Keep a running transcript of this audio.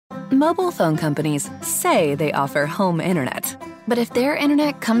Mobile phone companies say they offer home internet. But if their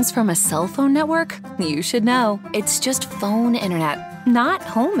internet comes from a cell phone network, you should know. It's just phone internet, not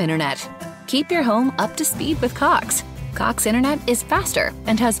home internet. Keep your home up to speed with Cox. Cox internet is faster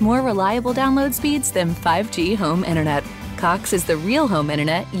and has more reliable download speeds than 5G home internet. Cox is the real home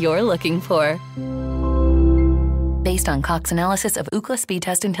internet you're looking for. Based on Cox analysis of Ookla speed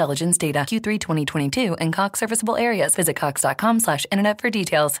test intelligence data Q3 2022 and Cox serviceable areas, visit cox.com/internet for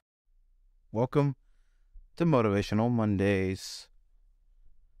details. Welcome to Motivational Mondays.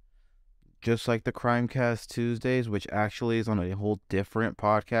 Just like the Crimecast Tuesdays, which actually is on a whole different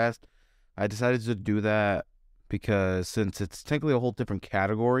podcast, I decided to do that because since it's technically a whole different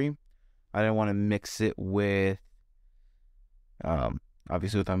category, I didn't want to mix it with,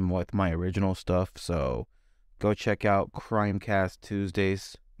 obviously with my original stuff. So go check out Crimecast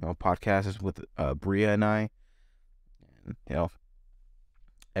Tuesdays, podcast with Bria and I.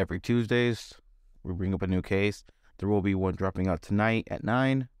 Every Tuesdays, we bring up a new case. There will be one dropping out tonight at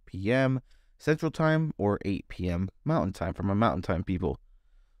 9 p.m. Central Time or 8 p.m. Mountain Time for my Mountain Time people.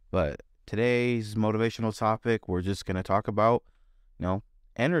 But today's motivational topic, we're just going to talk about,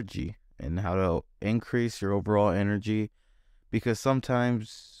 energy and how to increase your overall energy. Because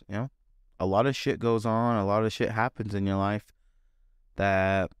sometimes, a lot of shit goes on, a lot of shit happens in your life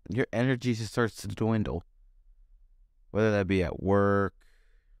that your energy just starts to dwindle. Whether that be at work,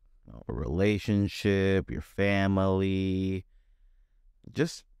 a relationship, your family,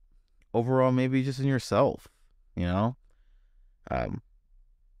 just overall, maybe just in yourself, If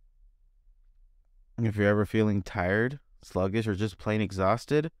you're ever feeling tired, sluggish, or just plain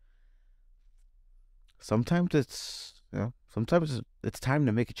exhausted, sometimes it's time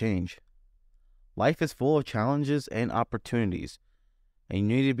to make a change. Life is full of challenges and opportunities, and you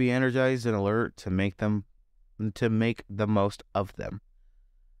need to be energized and alert to make the most of them.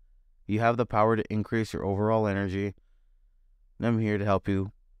 You have the power to increase your overall energy, and I'm here to help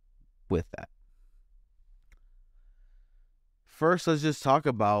you with that. First, let's just talk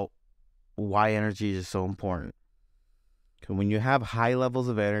about why energy is so important. Because when you have high levels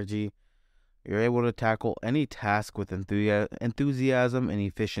of energy, you're able to tackle any task with enthusiasm and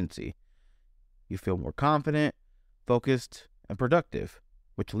efficiency. You feel more confident, focused, and productive,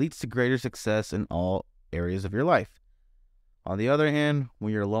 which leads to greater success in all areas of your life. On the other hand,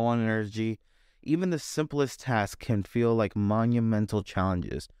 when you're low on energy, even the simplest task can feel like monumental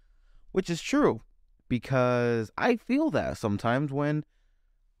challenges, which is true because I feel that sometimes when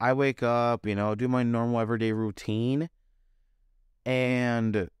I wake up, do my normal everyday routine,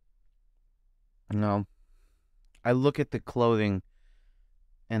 and, I look at the clothing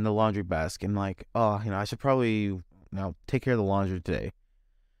and the laundry basket and like, I should probably, take care of the laundry today.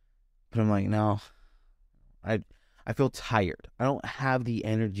 But I'm like, no, I feel tired. I don't have the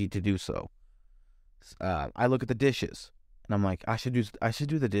energy to do so. I look at the dishes and I'm like, I should do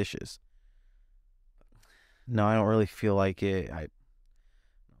the dishes. No, I don't really feel like it.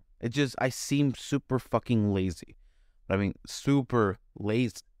 I seem super fucking lazy. Super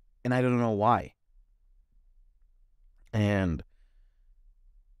lazy, and I don't know why. And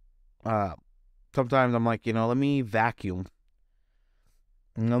sometimes I'm like, let me vacuum.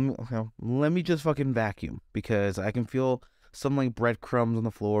 Let me just fucking vacuum because I can feel some like breadcrumbs on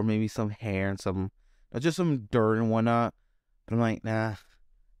the floor, maybe some hair and just some dirt and whatnot. But I'm like, nah,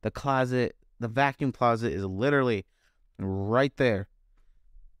 the vacuum closet is literally right there.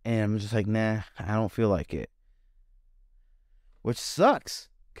 And I'm just like, nah, I don't feel like it. Which sucks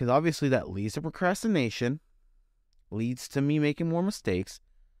because obviously that leads to procrastination, leads to me making more mistakes,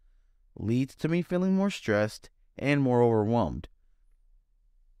 leads to me feeling more stressed and more overwhelmed.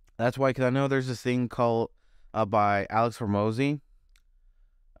 That's why, because I know there's this thing called by Alex Hormozy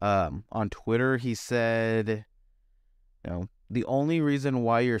on Twitter. He said, the only reason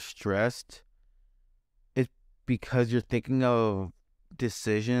why you're stressed is because you're thinking of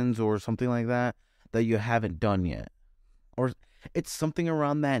decisions or something like that you haven't done yet. Or it's something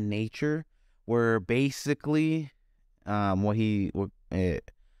around that nature where basically what he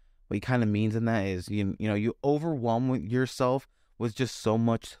kind of means in that is, you overwhelm yourself with just so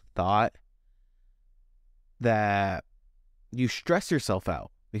much thought that you stress yourself out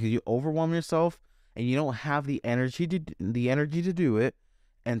because you overwhelm yourself and you don't have the energy to do it.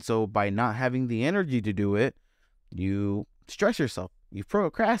 And so by not having the energy to do it, you stress yourself, you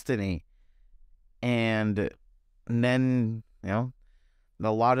procrastinate, and then, a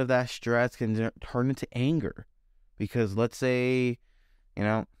lot of that stress can turn into anger because let's say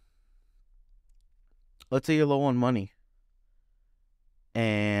you're low on money.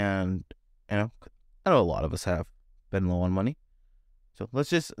 And, I know a lot of us have been low on money. So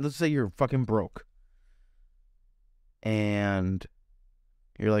let's say you're fucking broke. And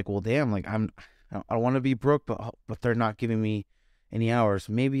you're like, well, damn, like I want to be broke, but they're not giving me any hours.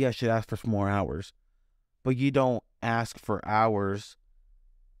 Maybe I should ask for some more hours. But you don't ask for hours,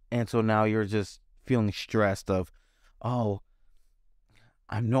 and so now you're just feeling stressed of, oh,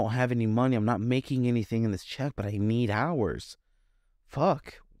 I don't have any money. I'm not making anything in this check, but I need hours.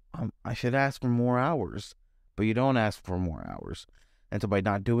 Fuck, I should ask for more hours. But you don't ask for more hours. And so by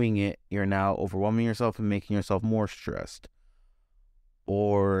not doing it, you're now overwhelming yourself and making yourself more stressed.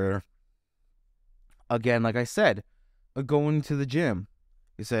 Or, again, like I said, going to the gym.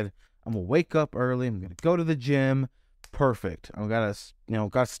 You said, I'm going to wake up early. I'm going to go to the gym. Perfect. I got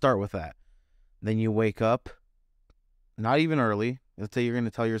to start with that. Then you wake up, not even early. Let's say you're going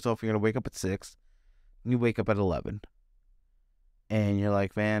to tell yourself you're going to wake up at 6. And you wake up at 11. And you're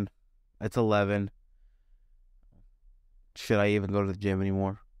like, man, it's 11. Should I even go to the gym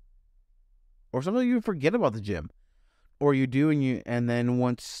anymore? Or sometimes you forget about the gym. Or you do, and then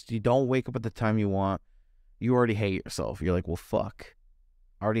once you don't wake up at the time you want, you already hate yourself. You're like, well, fuck.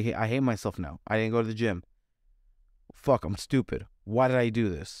 I hate myself now. I didn't go to the gym. Fuck, I'm stupid. Why did I do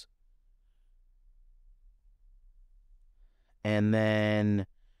this? And then,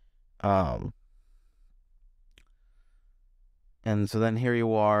 and so then here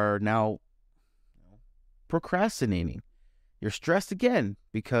you are now procrastinating. You're stressed again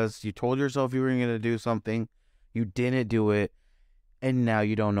because you told yourself you were going to do something, you didn't do it, and now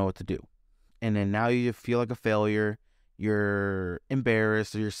you don't know what to do. And then now you feel like a failure. You're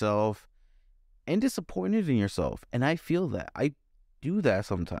embarrassed of yourself and disappointed in yourself. And I feel that. I do that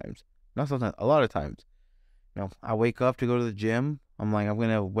sometimes. Not sometimes, a lot of times. I wake up to go to the gym. I'm like, I'm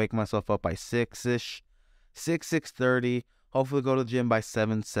going to wake myself up by 6-ish, 6:30. Hopefully go to the gym by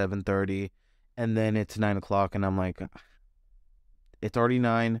 7:30. And then it's 9 o'clock and I'm like, it's already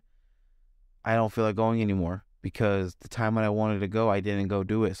 9. I don't feel like going anymore because the time when I wanted to go, I didn't go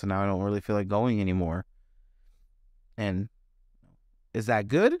do it. So now I don't really feel like going anymore. And is that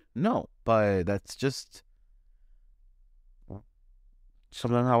good? No, but that's just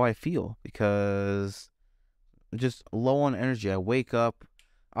sometimes how I feel because I'm just low on energy. I wake up.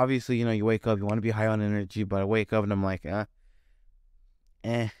 Obviously, you wake up, you want to be high on energy, but I wake up and I'm like, I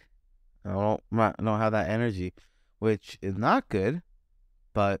don't have that energy, which is not good.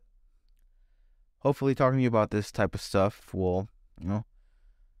 But hopefully talking to you about this type of stuff will,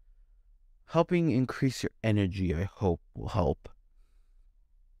 helping increase your energy, I hope, will help.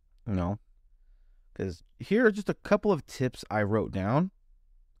 Because here are just a couple of tips I wrote down.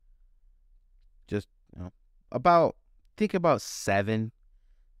 Just, think about 7,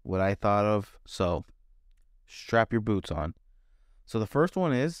 what I thought of. So, strap your boots on. So the first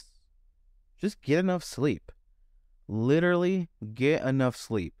one is just get enough sleep. Literally get enough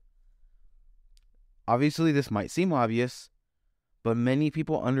sleep. Obviously, this might seem obvious, but many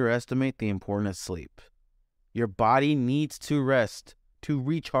people underestimate the importance of sleep. Your body needs to rest to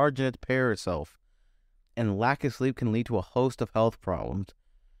recharge and repair itself, and lack of sleep can lead to a host of health problems,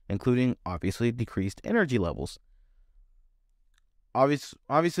 including, obviously, decreased energy levels.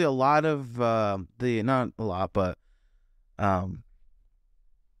 Obviously, a lot of not a lot, but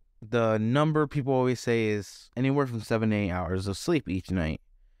the number people always say is anywhere from 7 to 8 hours of sleep each night.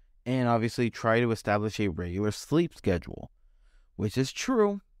 And obviously try to establish a regular sleep schedule, which is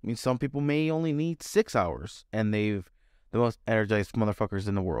true. I mean, some people may only need 6 hours, and they've the most energized motherfuckers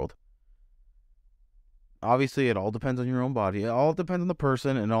in the world. Obviously, it all depends on your own body. It all depends on the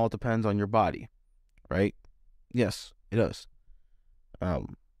person, and it all depends on your body, right? Yes, it does.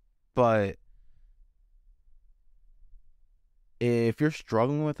 But if you're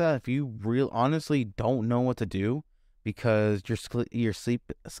struggling with that, if you honestly don't know what to do because your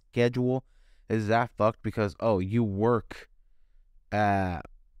sleep schedule is that fucked because, you work at,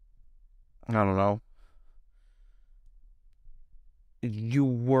 I don't know, you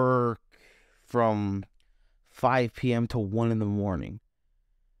work from 5 p.m. to 1 in the morning,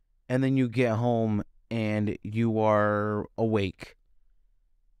 and then you get home and you are awake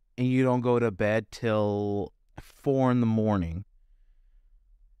and you don't go to bed till 4 in the morning.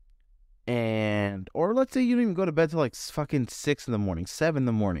 Or let's say you don't even go to bed till like fucking 6 in the morning, 7 in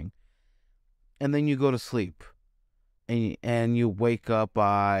the morning. And then you go to sleep. And you wake up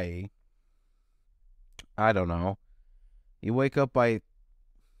by, I don't know. You wake up by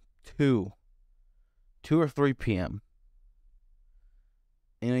 2 or 3 p.m.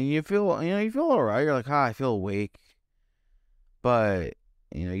 You feel all right. You're like, I feel awake. But,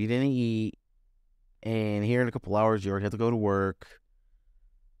 you didn't eat. And here in a couple hours, you already have to go to work.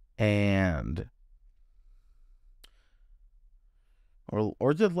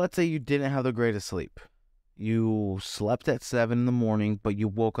 Or just let's say you didn't have the greatest sleep. You slept at 7 in the morning, but you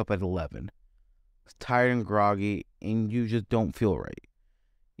woke up at 11. It's tired and groggy, and you just don't feel right.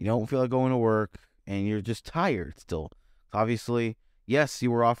 You don't feel like going to work, and you're just tired still. Obviously, yes, you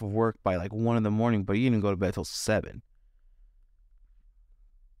were off of work by like 1 in the morning, but you didn't go to bed till 7.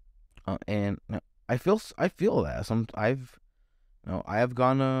 And I feel that.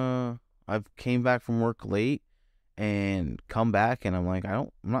 I've came back from work late and come back, and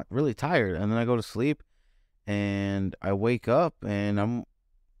I'm not really tired, and then I go to sleep, and I wake up, and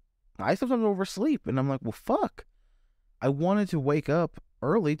I sometimes oversleep, and I'm like, well, fuck. I wanted to wake up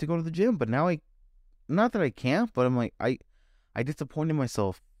early to go to the gym, but now not that I can't, but I'm like, I disappointed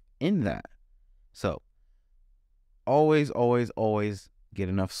myself in that. So, always, always, always get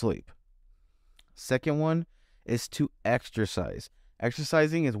enough sleep. Second one is to exercise.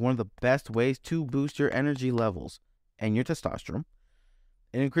 Exercising is one of the best ways to boost your energy levels and your testosterone.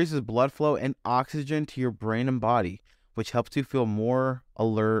 It increases blood flow and oxygen to your brain and body, which helps you feel more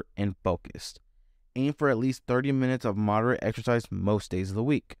alert and focused. Aim for at least 30 minutes of moderate exercise most days of the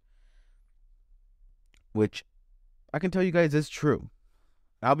week, which I can tell you guys is true.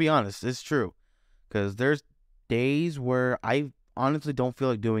 I'll be honest, it's true, because there's days where I honestly don't feel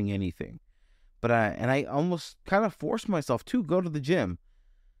like doing anything, but I almost kind of force myself to go to the gym,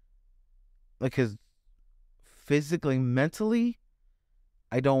 like, because physically, mentally,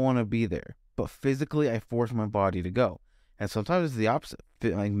 I don't want to be there, but physically, I force my body to go. And sometimes it's the opposite.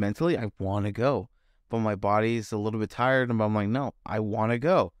 Like, mentally, I want to go, but my body's a little bit tired, and I'm like, no, I want to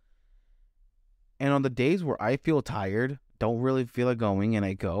go. And on the days where I feel tired, don't really feel like going, and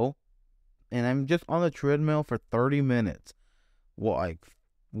I go, and I'm just on the treadmill for 30 minutes, like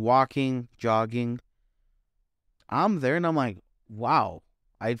walking, jogging, I'm there, and I'm like, wow,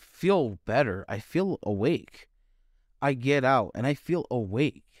 I feel better. I feel awake. I get out, and I feel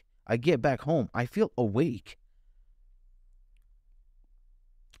awake. I get back home, I feel awake.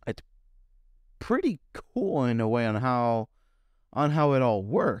 It's pretty cool in a way on how it all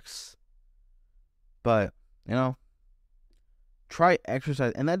works. But, try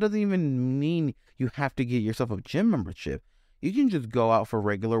exercise. And that doesn't even mean you have to get yourself a gym membership. You can just go out for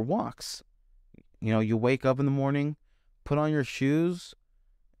regular walks. You wake up in the morning, put on your shoes,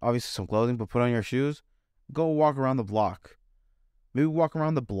 obviously some clothing, but put on your shoes, go walk around the block. Maybe walk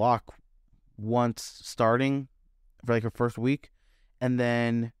around the block once starting for like your first week, and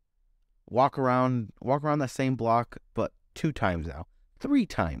then walk around that same block, but 2 times now, 3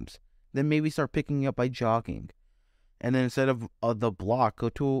 times. Then maybe start picking up by jogging. And then instead of the block, go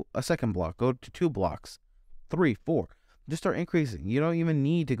to a second block, go to 2 blocks, 3, 4. Just start increasing. You don't even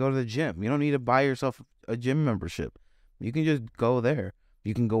need to go to the gym. You don't need to buy yourself a gym membership. You can just go there.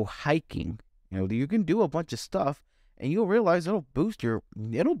 You can go hiking. You can do a bunch of stuff, and you'll realize it'll boost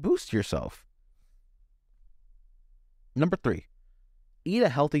yourself. Number 3, eat a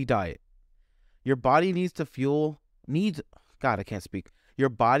healthy diet. Your body Your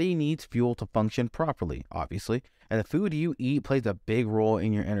body needs fuel to function properly, obviously, and the food you eat plays a big role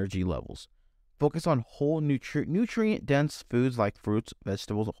in your energy levels. Focus on whole nutrient-dense foods like fruits,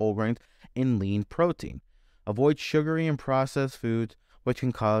 vegetables, whole grains, and lean protein. Avoid sugary and processed foods, which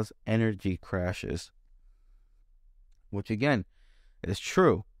can cause energy crashes. Which, again, is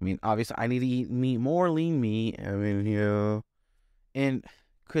true. Obviously, I need to eat more lean meat. And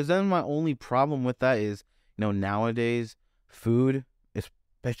because then my only problem with that is, nowadays, food,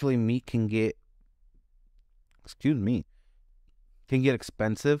 especially meat, can get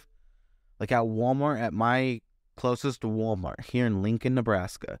expensive. Like at Walmart, at my closest Walmart here in Lincoln,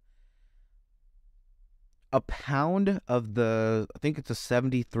 Nebraska, a pound of I think it's a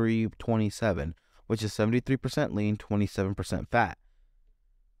 73.27, which is 73% lean, 27% fat.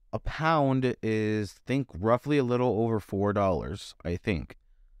 A pound is, roughly a little over $4, I think.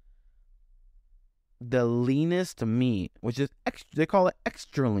 The leanest meat, which is they call it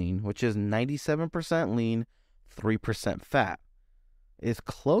extra lean, which is 97% lean, 3% fat, is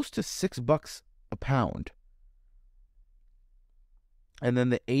close to $6 a pound. And then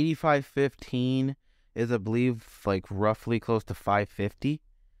the 85/15 is, I believe, like roughly close to $5.50,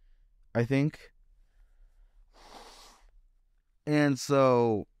 I think. And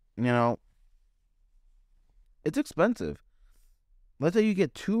so, it's expensive. Let's say you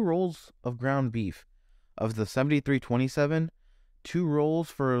get 2 rolls of ground beef of the 73.27, 2 rolls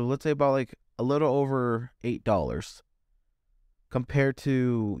for, let's say, about like a little over $8. Compared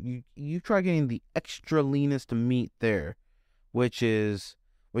to, you try getting the extra leanest meat there, which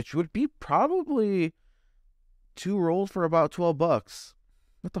would be probably 2 rolls for about $12.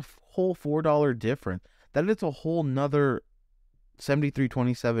 That's a whole $4 difference. That is a whole nother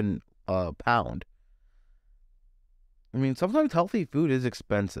 73.27 pound. I mean, sometimes healthy food is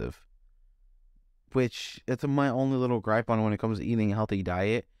expensive, which it's my only little gripe on when it comes to eating a healthy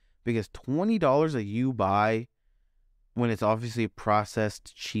diet, because $20 that you buy when it's obviously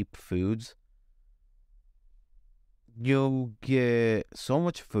processed cheap foods, you'll get so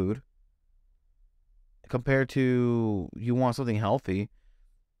much food compared to you want something healthy.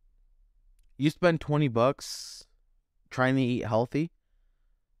 You spend $20 trying to eat healthy.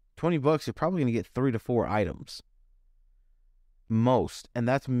 $20, you're probably gonna get 3 to 4 items most, and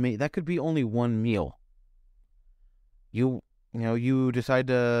that could be only one meal. You decide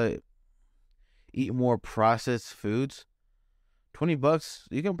to eat more processed foods. $20,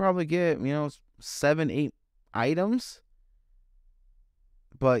 you can probably get 7, 8 items,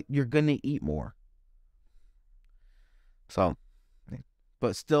 but you're gonna eat more. So,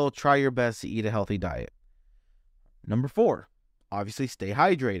 but still try your best to eat a healthy diet. Number 4, obviously stay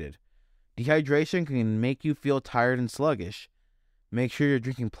hydrated. Dehydration can make you feel tired and sluggish. Make sure you're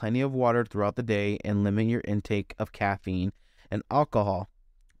drinking plenty of water throughout the day and limit your intake of caffeine and alcohol,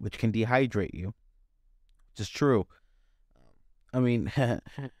 which can dehydrate you. Which is true. I mean,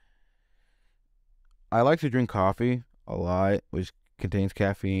 I like to drink coffee a lot, which contains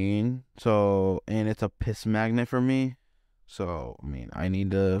caffeine. And it's a piss magnet for me. So, I mean, I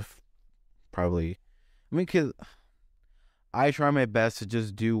need to because I try my best to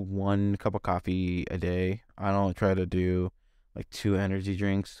just do 1 cup of coffee a day. I don't try to do like 2 energy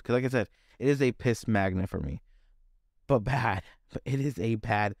drinks. Because like I said, it is a piss magnet for me. But it is a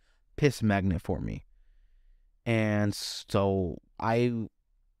bad piss magnet for me. And so when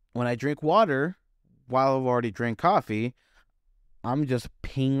I drink water, while I've already drank coffee, I'm just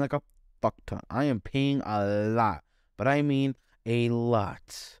peeing like a fuck ton. I am peeing a lot. But I mean a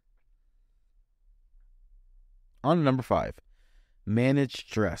lot. On to number 5, manage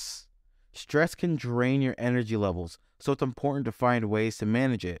stress. Stress can drain your energy levels, so it's important to find ways to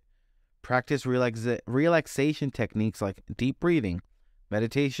manage it. Practice relaxation techniques like deep breathing,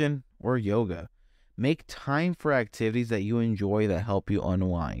 meditation, or yoga. Make time for activities that you enjoy that help you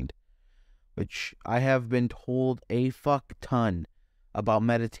unwind. Which I have been told a fuck ton about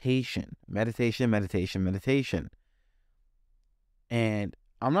meditation. And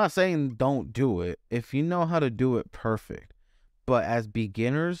I'm not saying don't do it. If you know how to do it, perfect. But as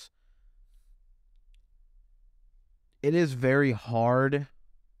beginners, it is very hard.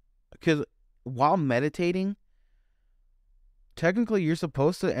 Because while meditating, technically you're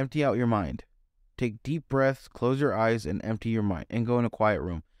supposed to empty out your mind. Take deep breaths, close your eyes, and empty your mind. And go in a quiet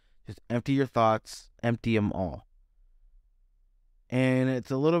room. Just empty your thoughts, empty them all. And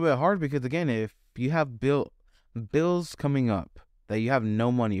it's a little bit hard because, again, if you have bills coming up that you have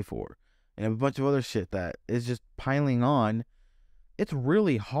no money for, and a bunch of other shit that is just piling on, it's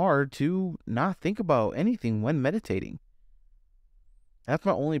really hard to not think about anything when meditating. That's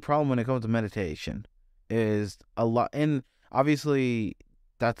my only problem when it comes to meditation, is a lot. And obviously,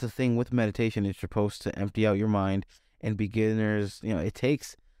 that's the thing with meditation. It's supposed to empty out your mind. And beginners, it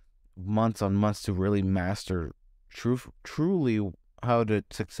takes months on months to really master truly how to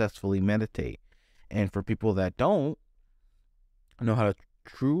successfully meditate. And for people that don't know how to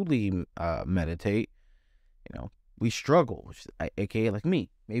truly meditate, we struggle, aka like me.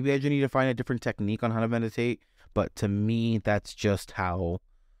 Maybe I just need to find a different technique on how to meditate, but to me, that's just how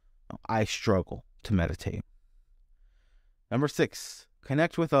I struggle to meditate. Number 6,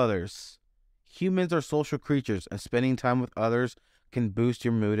 connect with others. Humans are social creatures, and spending time with others can boost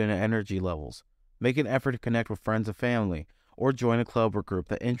your mood and energy levels. Make an effort to connect with friends and family, or join a club or group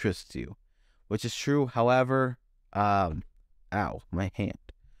that interests you, which is true. However, ow, my hand.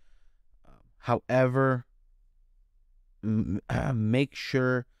 However, make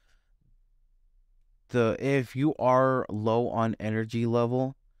sure if you are low on energy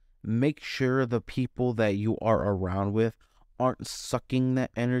level, make sure the people that you are around with aren't sucking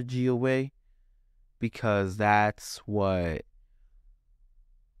that energy away, because that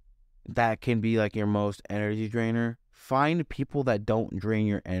can be like your most energy drainer. Find people that don't drain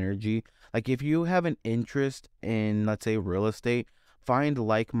your energy. Like if you have an interest in, let's say, real estate, find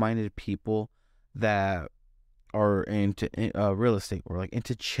like-minded people that are into real estate, or like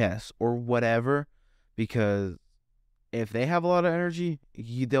into chess or whatever, because if they have a lot of energy,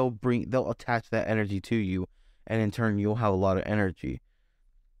 they'll attach that energy to you, and in turn you'll have a lot of energy.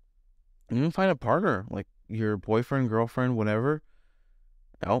 And you can find a partner, like your boyfriend, girlfriend, whatever.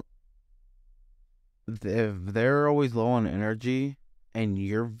 If they're always low on energy and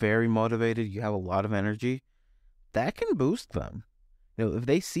you're very motivated, you have a lot of energy, that can boost them. If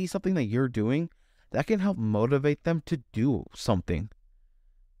they see something that you're doing that can help motivate them to do something.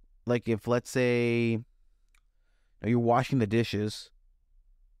 Like if, let's say, you're washing the dishes.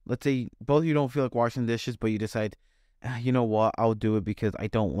 Let's say both of you don't feel like washing the dishes, but you decide, you know what, I'll do it because I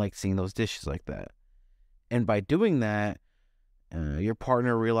don't like seeing those dishes like that. And by doing that, your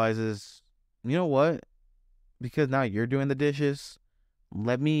partner realizes, you know what, because now you're doing the dishes,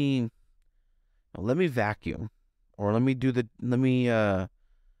 let me vacuum, or let me do the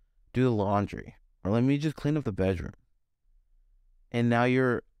laundry, or let me just clean up the bedroom. And now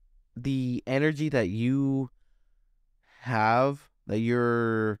the energy that you have, that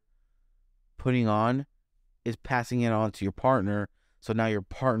you're putting on, is passing it on to your partner. So now your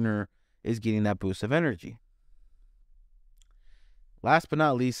partner is getting that boost of energy. Last but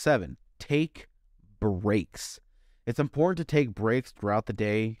not least, 7, take breaks. It's important to take breaks throughout the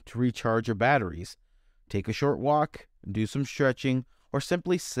day to recharge your batteries. Take a short walk, do some stretching, or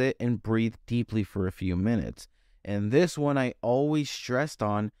simply sit and breathe deeply for a few minutes. And this one I always stressed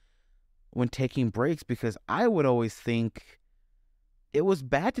on when taking breaks, because I would always think it was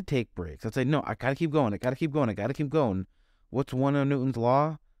bad to take breaks. I'd say, no, I gotta keep going. I gotta keep going. I gotta keep going. What's one of Newton's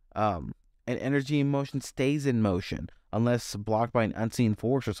law? An energy in motion stays in motion unless blocked by an unseen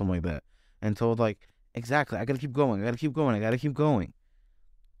force or something like that. And told, like, exactly, I gotta keep going. I gotta keep going. I gotta keep going.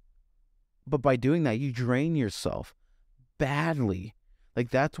 But by doing that, you drain yourself badly. Like,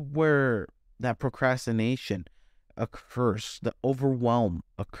 that's where that procrastination occurs, the overwhelm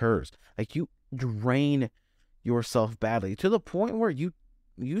occurs. Like, you drain yourself badly to the point where you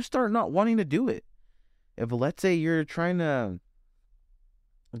start not wanting to do it. If, let's say, you're trying to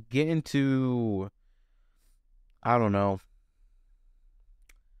get into, I don't know,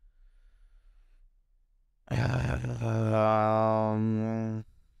 the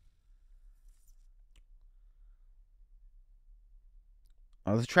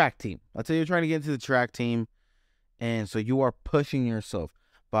track team. Let's say you're trying to get into the track team, and so you are pushing yourself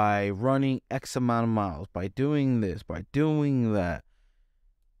by running X amount of miles, by doing this, by doing that.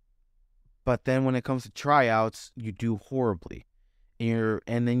 But then when it comes to tryouts, you do horribly. And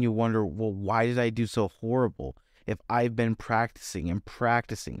then you wonder, well, why did I do so horrible if I've been practicing and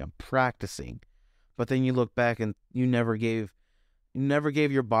practicing and practicing? But then you look back and you never gave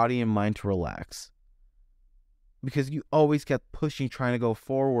your body and mind to relax, because you always kept pushing, trying to go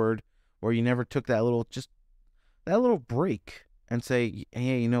forward, or you never took that little break and say,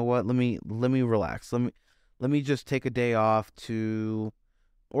 hey, you know what? Let me relax. Let me just take a day off to,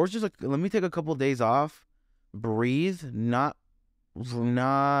 or just like, let me take a couple of days off, breathe, not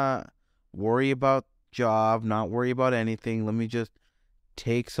worry about job, not worry about anything. Let me just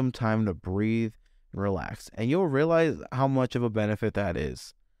take some time to breathe and relax. And you'll realize how much of a benefit that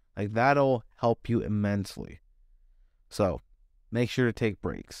is. Like, that'll help you immensely. So make sure to take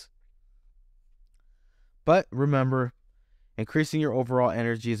breaks. But remember, increasing your overall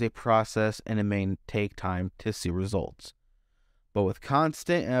energy is a process, and it may take time to see results. But with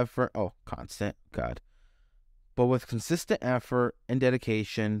consistent effort and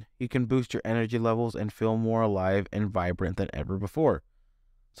dedication, you can boost your energy levels and feel more alive and vibrant than ever before.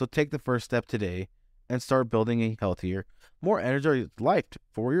 So take the first step today and start building a healthier, more energized life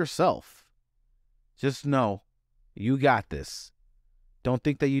for yourself. Just know you got this. Don't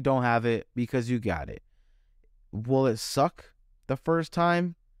think that you don't have it, because you got it. Will it suck the first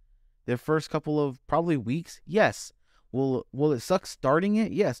time? The first couple of probably weeks? Yes. Will it suck starting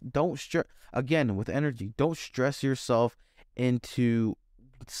it? Yes. Don't stress. Again, with energy, don't stress yourself into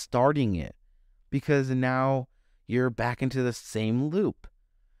starting it, because now you're back into the same loop.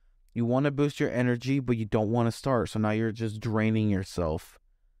 You want to boost your energy, but you don't want to start. So now you're just draining yourself.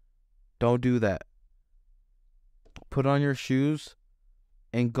 Don't do that. Put on your shoes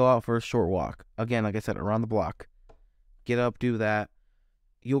and go out for a short walk. Again, like I said, around the block. Get up, do that.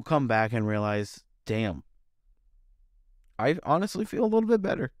 You'll come back and realize, damn, I honestly feel a little bit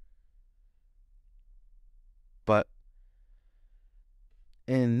better. But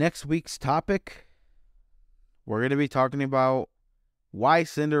in next week's topic, we're going to be talking about why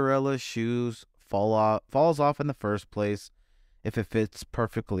Cinderella's shoes falls off in the first place if it fits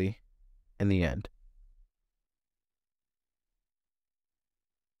perfectly in the end.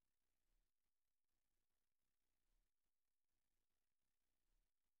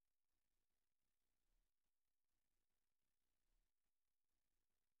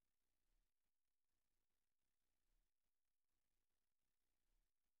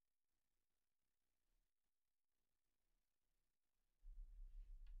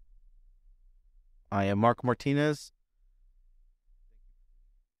 I am Mark Martinez.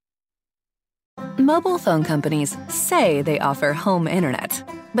 Mobile phone companies say they offer home internet.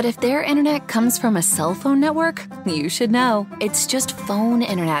 But if their internet comes from a cell phone network, you should know. It's just phone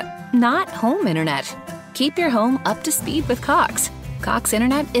internet, not home internet. Keep your home up to speed with Cox. Cox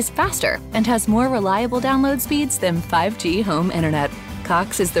internet is faster and has more reliable download speeds than 5G home internet.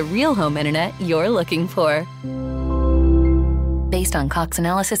 Cox is the real home internet you're looking for. Based on Cox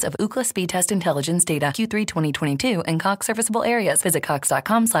analysis of Ookla speed test intelligence data Q3 2022 and Cox serviceable areas, visit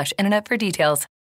cox.com/internet for details.